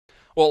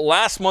Well,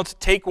 last month's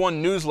Take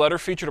One newsletter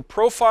featured a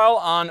profile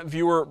on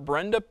viewer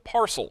Brenda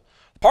Parcel.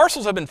 The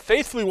Parcels have been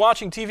faithfully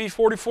watching TV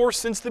 44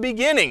 since the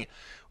beginning,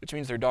 which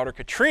means their daughter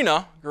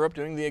Katrina grew up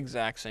doing the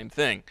exact same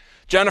thing.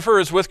 Jennifer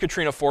is with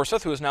Katrina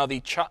Forseth, who is now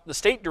the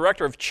State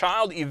Director of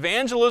Child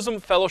Evangelism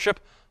Fellowship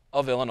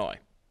of Illinois.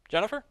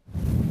 Jennifer?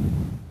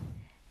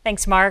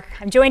 Thanks, Mark.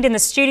 I'm joined in the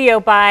studio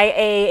by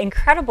an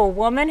incredible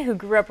woman who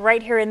grew up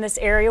right here in this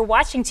area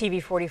watching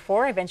TV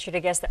 44. I venture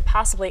to guess that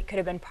possibly it could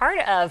have been part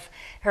of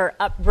her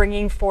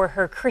upbringing for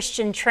her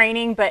Christian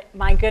training, but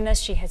my goodness,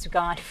 she has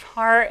gone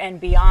far and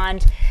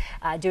beyond,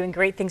 doing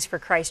great things for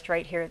Christ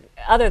right here,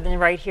 other than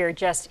right here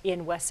just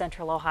in West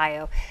Central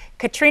Ohio.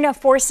 Katrina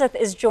Forseth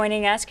is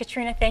joining us.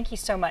 Katrina, thank you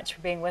so much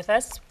for being with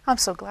us. I'm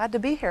so glad to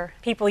be here.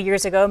 People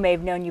years ago may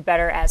have known you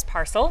better as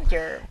Parcel.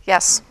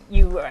 Yes,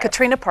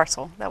 Katrina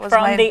Parcel. That was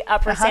from the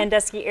Upper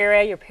Sandusky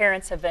area. Your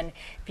parents have been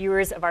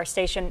viewers of our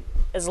station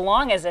as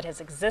long as it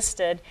has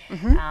existed.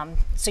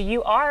 So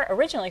you are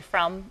originally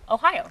from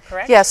Ohio,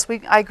 correct? Yes,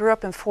 I grew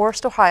up in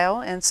Forest,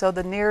 Ohio, and so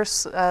the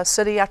nearest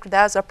city after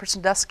that is Upper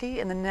Sandusky,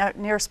 and the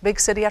nearest big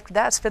city after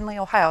that is Findlay,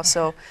 Ohio.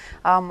 So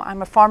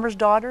I'm a farmer's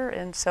daughter,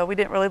 and so we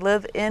didn't really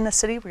live in a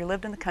city, we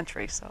lived in the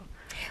country. So.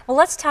 Well,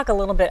 let's talk a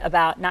little bit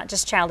about not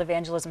just Child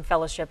Evangelism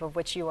Fellowship, of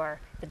which you are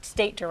the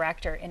state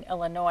director in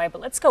Illinois,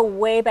 but let's go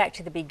way back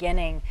to the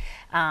beginning.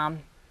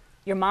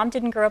 Your mom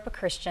didn't grow up a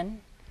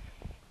Christian.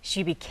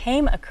 She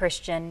became a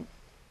Christian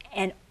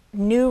and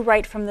knew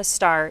right from the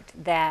start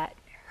that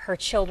her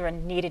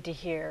children needed to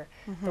hear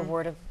the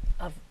word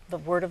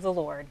of the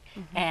Lord,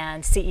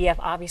 and CEF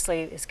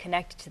obviously is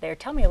connected to there.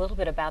 Tell me a little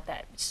bit about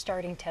that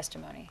starting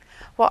testimony.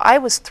 Well, I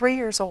was 3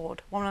 years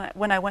old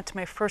when I went to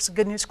my first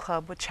Good News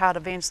Club with Child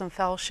Evangelism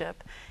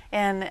Fellowship.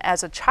 And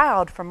as a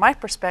child, from my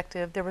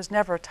perspective, there was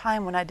never a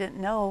time when I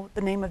didn't know the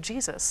name of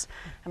Jesus.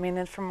 I mean,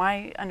 and from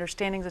my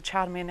understanding as a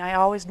child, I mean, I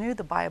always knew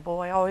the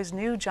Bible. I always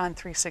knew John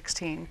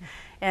 3:16.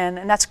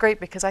 And that's great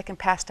because I can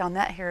pass down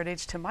that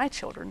heritage to my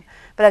children.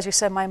 But as you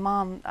said, my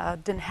mom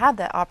didn't have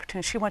that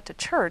opportunity. She went to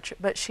church,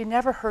 but she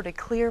never heard a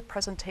clear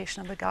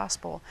presentation of the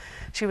gospel.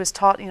 She was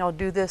taught, you know,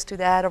 do this, do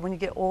that, or when you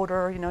get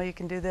older, you know, you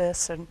can do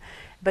this.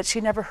 But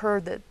she never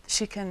heard that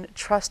she can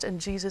trust in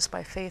Jesus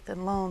by faith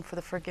alone for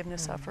the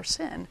forgiveness of her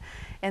sin.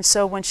 And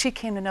so when she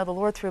came to know the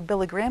Lord through a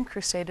Billy Graham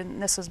crusade,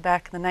 and this was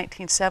back in the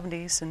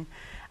 1970s, and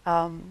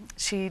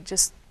she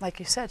just, like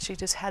you said, she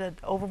just had an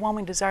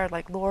overwhelming desire,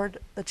 like, Lord,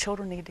 the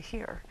children need to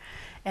hear.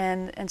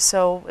 And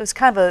so it was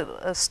kind of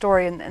a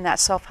story in that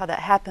self how that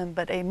happened,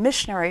 but a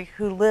missionary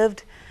who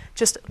lived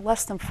just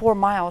less than 4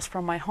 miles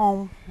from my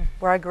home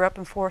where I grew up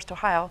in Forest,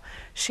 Ohio,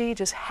 she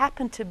just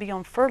happened to be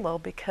on furlough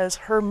because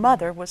her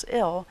mother was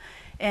ill,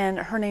 and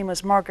her name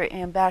was Margaret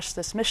Ann Bash,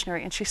 this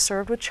missionary, and she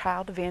served with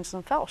Child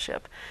Evangelism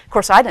Fellowship. Of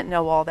course, I didn't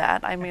know all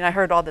that. I mean, I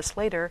heard all this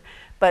later,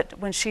 but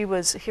when she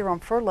was here on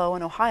furlough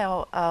in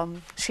Ohio,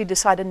 she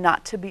decided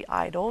not to be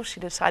idle. She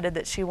decided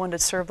that she wanted to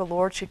serve the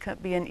Lord. She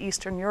couldn't be in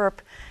Eastern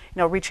Europe, you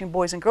know, reaching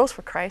boys and girls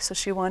for Christ, so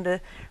she wanted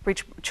to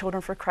reach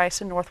children for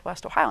Christ in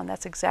Northwest Ohio, and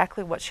that's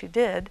exactly what she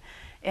did.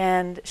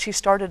 And she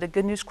started a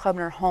Good News Club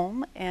in her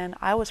home, and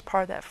I was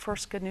part of that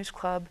first Good News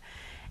Club.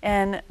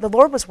 And the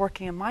Lord was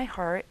working in my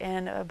heart,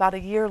 and about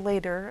a year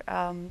later,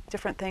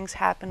 different things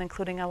happened,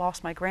 including I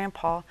lost my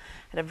grandpa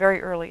at a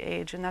very early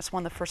age, and that's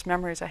one of the first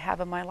memories I have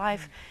of my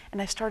life. And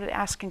I started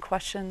asking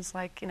questions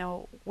like, you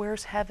know,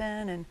 where's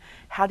heaven, and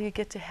how do you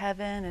get to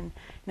heaven, and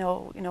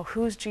you know,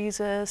 who's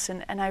Jesus?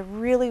 And I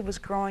really was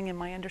growing in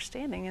my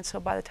understanding. And so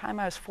by the time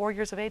I was 4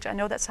 years of age, I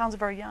know that sounds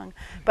very young,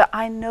 but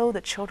I know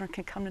that children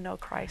can come to know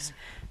Christ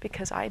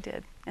because I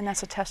did, and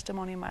that's a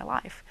testimony in my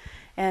life.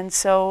 And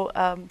so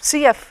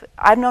CF,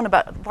 I've known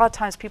about, a lot of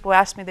times people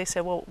ask me, they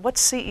say, well,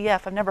 what's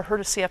CEF? I've never heard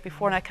of CF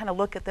before, and I kind of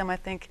look at them, I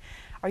think,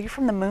 are you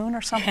from the moon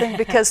or something?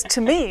 Because to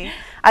me,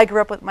 I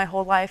grew up with my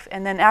whole life,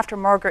 and then after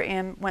Margaret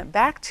Ann went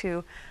back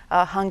to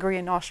Hungary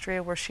and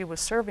Austria, where she was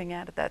serving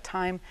at that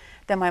time,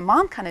 then my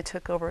mom kind of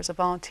took over as a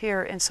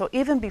volunteer. And so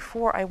even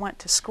before I went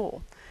to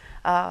school,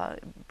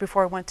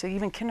 before I went to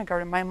even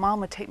kindergarten, my mom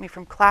would take me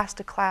from class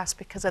to class,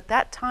 because at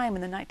that time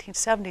in the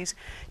 1970s,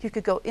 you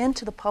could go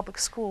into the public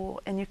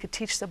school and you could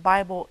teach the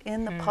Bible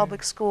in the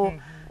public school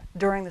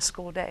during the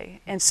school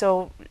day. And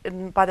so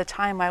by the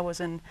time I was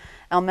in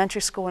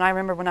elementary school, and I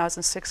remember when I was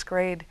in 6th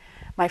grade,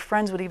 my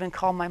friends would even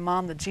call my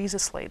mom the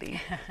Jesus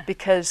lady,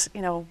 because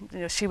you know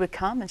she would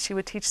come and she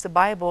would teach the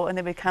Bible, and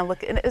they would kind of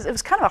look. And it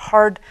was kind of a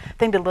hard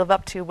thing to live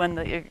up to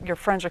when your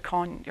friends are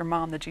calling your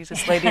mom the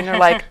Jesus lady, and they're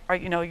like,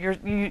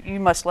 you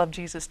must love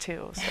Jesus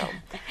too.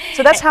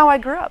 So that's how I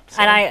grew up.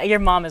 So. And your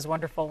mom is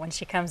wonderful. When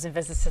she comes and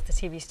visits at the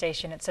TV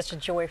station, it's such a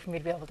joy for me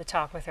to be able to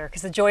talk with her,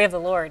 because the joy of the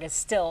Lord is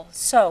still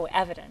so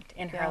evident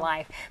in her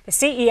life. But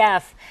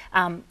CEF.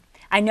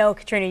 I know,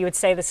 Katrina, you would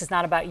say this is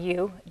not about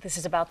you, this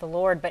is about the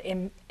Lord, but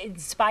it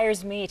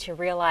inspires me to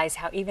realize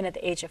how even at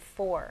the age of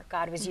 4,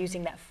 God was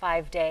using that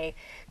 5-day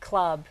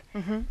club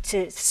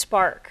to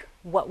spark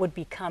what would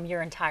become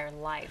your entire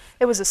life.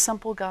 It was a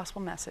simple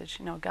gospel message.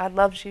 You know, God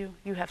loves you.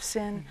 You have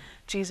sinned.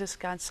 Jesus,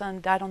 God's Son,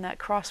 died on that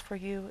cross for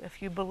you.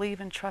 If you believe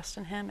and trust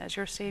in Him as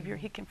your Savior,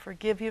 He can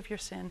forgive you of your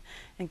sin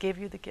and give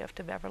you the gift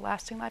of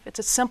everlasting life. It's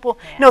a simple,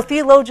 you know,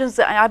 theologians,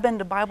 I've been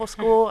to Bible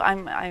school.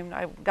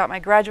 I got my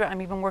graduate.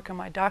 I'm even working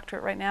my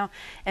doctorate right now.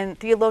 And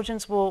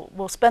theologians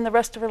will spend the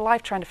rest of their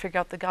life trying to figure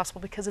out the gospel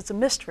because it's a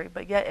mystery,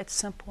 but yet it's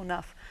simple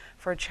enough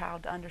for a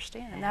child to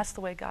understand, and that's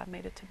the way God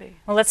made it to be.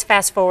 Well, let's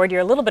fast forward.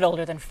 You're a little bit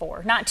older than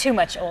 4. Not too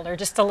much older,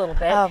 just a little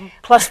bit.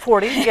 Plus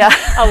 40, yeah.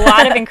 A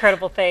lot of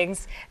incredible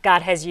things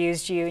God has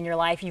used you in your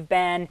life. You've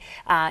been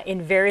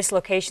in various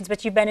locations,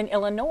 but you've been in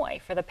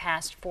Illinois for the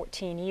past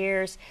 14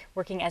 years,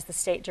 working as the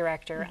state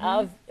director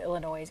of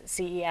Illinois'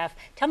 CEF.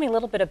 Tell me a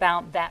little bit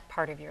about that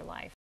part of your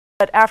life.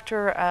 But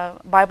after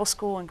Bible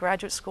school and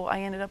graduate school, I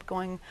ended up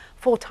going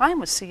full-time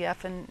with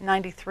CF in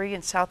 '93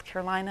 in South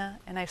Carolina,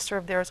 and I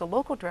served there as a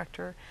local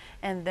director.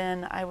 And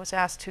then I was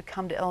asked to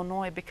come to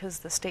Illinois because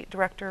the state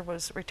director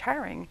was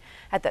retiring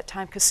at that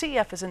time, because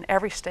CF is in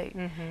every state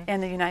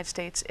in the United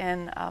States.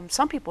 And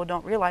some people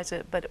don't realize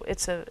it, but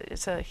it's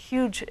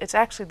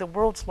actually the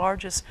world's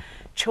largest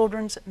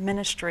children's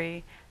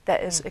ministry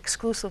that is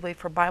exclusively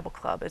for Bible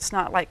Club. It's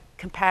not like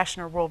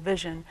Compassion or World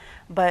Vision,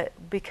 but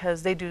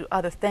because they do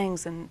other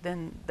things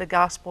than the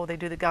gospel. They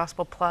do the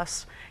gospel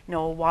plus, you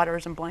know,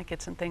 waters and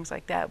blankets and things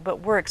like that. But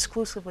we're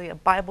exclusively a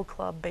Bible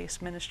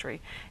Club-based ministry.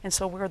 And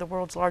so we're the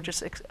world's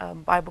largest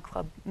Bible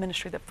Club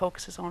ministry that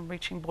focuses on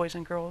reaching boys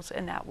and girls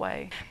in that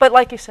way. But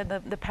like you said,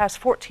 the past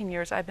 14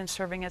 years I've been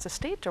serving as a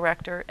state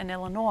director in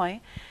Illinois.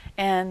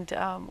 And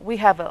we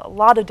have a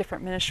lot of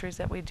different ministries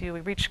that we do.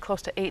 We reach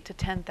close to 8,000 to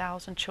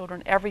 10,000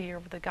 children every year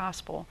with the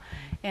gospel.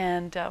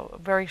 And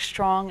very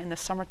strong in the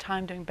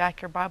summertime doing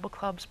backyard Bible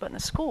clubs. But in the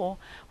school,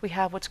 we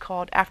have what's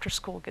called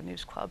after-school Good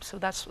News Clubs. So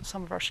that's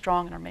some of our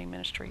strong and our main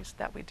ministries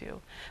that we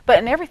do. But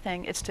in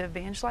everything, it's to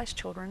evangelize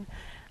children,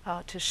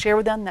 to share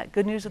with them that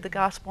good news of the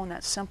gospel in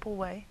that simple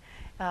way.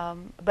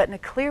 But in a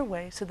clear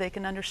way so they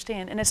can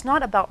understand. And it's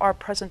not about our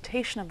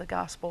presentation of the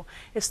gospel.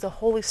 It's the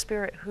Holy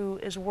Spirit who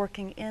is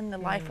working in the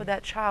life of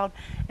that child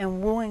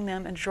and wooing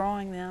them and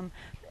drawing them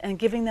and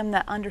giving them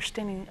that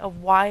understanding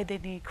of why they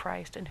need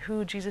Christ and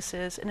who Jesus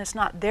is. And it's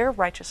not their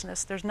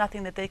righteousness. There's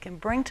nothing that they can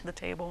bring to the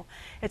table.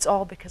 It's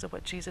all because of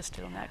what Jesus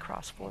did on that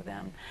cross for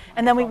them.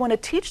 And then we want to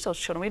teach those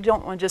children. We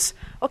don't want to just,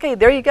 okay,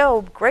 there you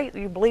go, great,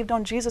 you believed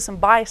on Jesus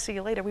and bye, see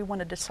you later. We want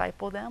to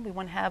disciple them. We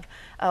want to have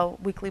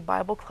weekly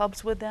Bible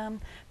clubs with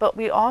them. But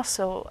we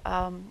also,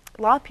 a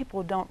lot of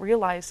people don't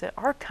realize that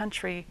our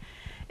country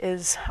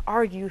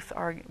our youth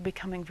are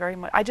becoming very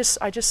much. I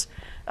just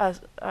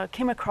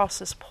came across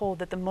this poll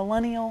that the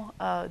millennial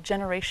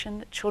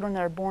generation, children that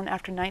are born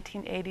after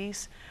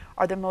 1980s,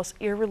 are the most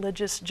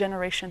irreligious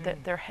generation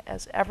that there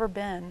has ever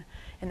been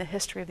in the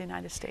history of the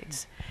United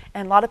States.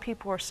 And a lot of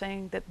people are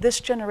saying that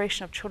this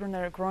generation of children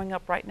that are growing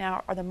up right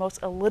now are the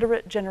most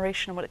illiterate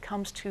generation when it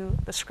comes to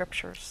the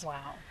scriptures.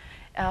 Wow.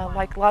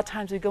 Like a lot of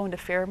times we go into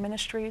fair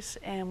ministries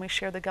and we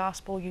share the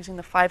gospel using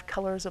the 5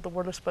 colors of the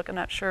wordless book. I'm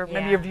not sure,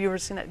 maybe your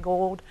viewers seen that.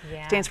 Gold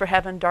stands for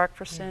heaven, dark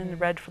for sin,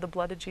 red for the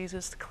blood of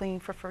Jesus, clean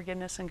for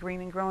forgiveness, and green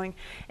and growing.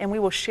 And we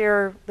will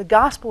share the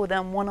gospel with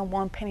them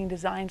one-on-one, painting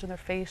designs on their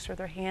face or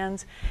their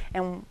hands.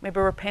 And maybe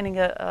we're painting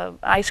a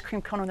ice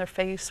cream cone on their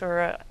face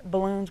or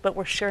balloons, but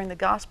we're sharing the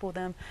gospel with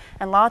them.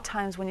 And a lot of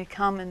times when you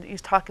come and you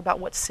talk about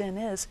what sin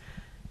is,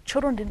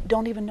 children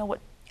don't even know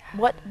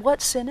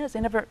what sin is.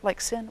 They never, like,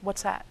 sin,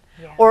 what's that?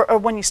 Yeah. Or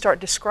when you start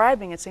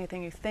describing it's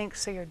anything you think,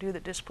 say, or do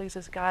that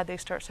displeases God, they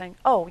start saying,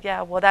 oh,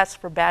 yeah, well, that's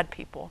for bad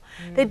people.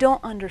 They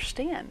don't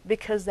understand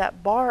because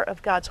that bar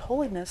of God's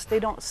holiness, they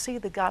don't see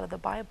the God of the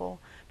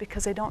Bible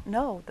because they don't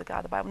know the God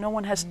of the Bible. No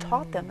one has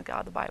taught them the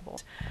God of the Bible.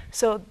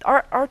 So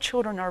our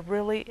children are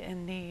really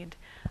in need.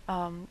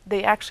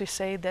 They actually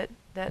say that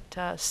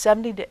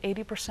 70 to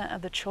 80%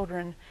 of the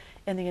children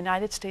in the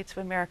United States of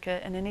America,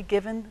 in any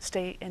given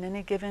state, in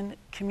any given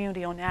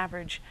community on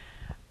average,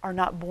 are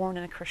not born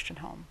in a Christian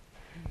home.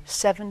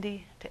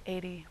 70 to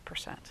 80%.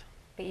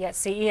 But yet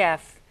CEF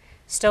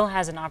still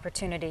has an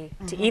opportunity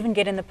to even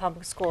get in the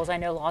public schools. I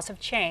know laws have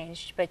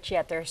changed, but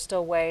yet there are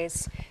still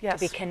ways to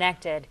be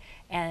connected,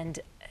 and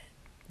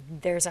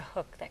there's a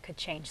hook that could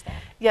change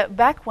that. Yeah,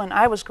 back when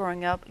I was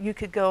growing up, you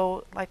could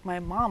go, like my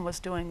mom was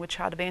doing with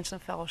Child Evangelism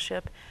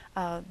Fellowship,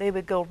 they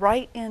would go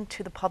right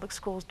into the public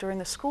schools during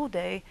the school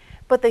day,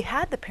 but they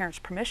had the parents'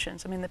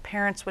 permissions. I mean, the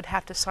parents would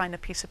have to sign a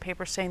piece of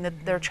paper saying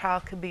that their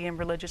child could be in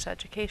religious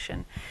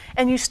education.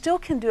 And you still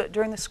can do it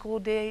during the school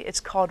day. It's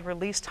called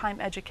release time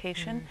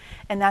education,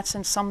 and that's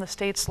in some of the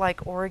states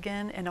like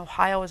Oregon and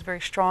Ohio is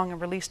very strong in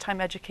release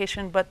time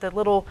education. But the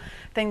little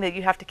thing that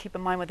you have to keep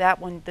in mind with that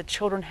one, the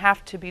children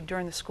have to be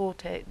during the school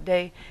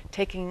day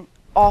taking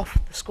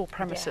off the school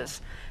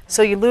premises.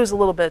 So you lose a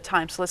little bit of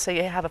time. So let's say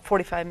you have a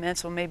 45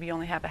 minutes, well, maybe you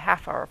only have a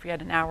half hour. If you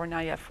had an hour, now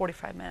you have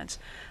 45 minutes.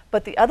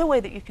 But the other way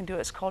that you can do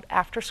it is called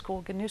After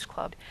School Good News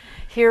Club.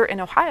 Here in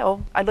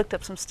Ohio, I looked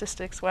up some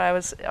statistics when I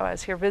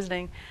was here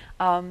visiting,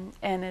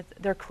 and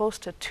there are close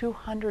to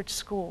 200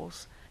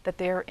 schools that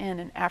they're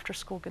in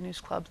after-school Good News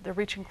clubs. They're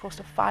reaching close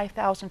to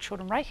 5,000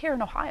 children right here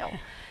in Ohio.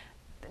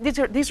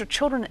 These are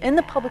children in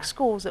the public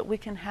schools that we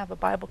can have a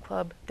Bible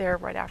club there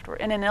right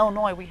afterward. And in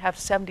Illinois, we have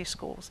 70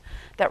 schools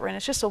that we're in.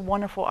 It's just a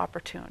wonderful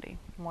opportunity.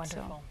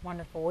 Wonderful,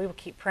 wonderful. We will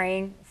keep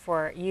praying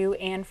for you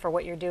and for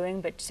what you're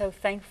doing, but so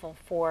thankful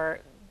for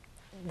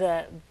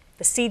the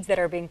seeds that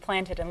are being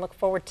planted, and look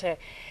forward to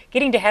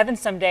getting to heaven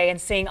someday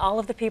and seeing all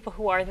of the people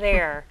who are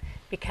there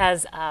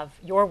because of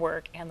your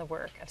work and the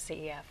work of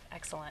CEF.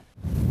 Excellent.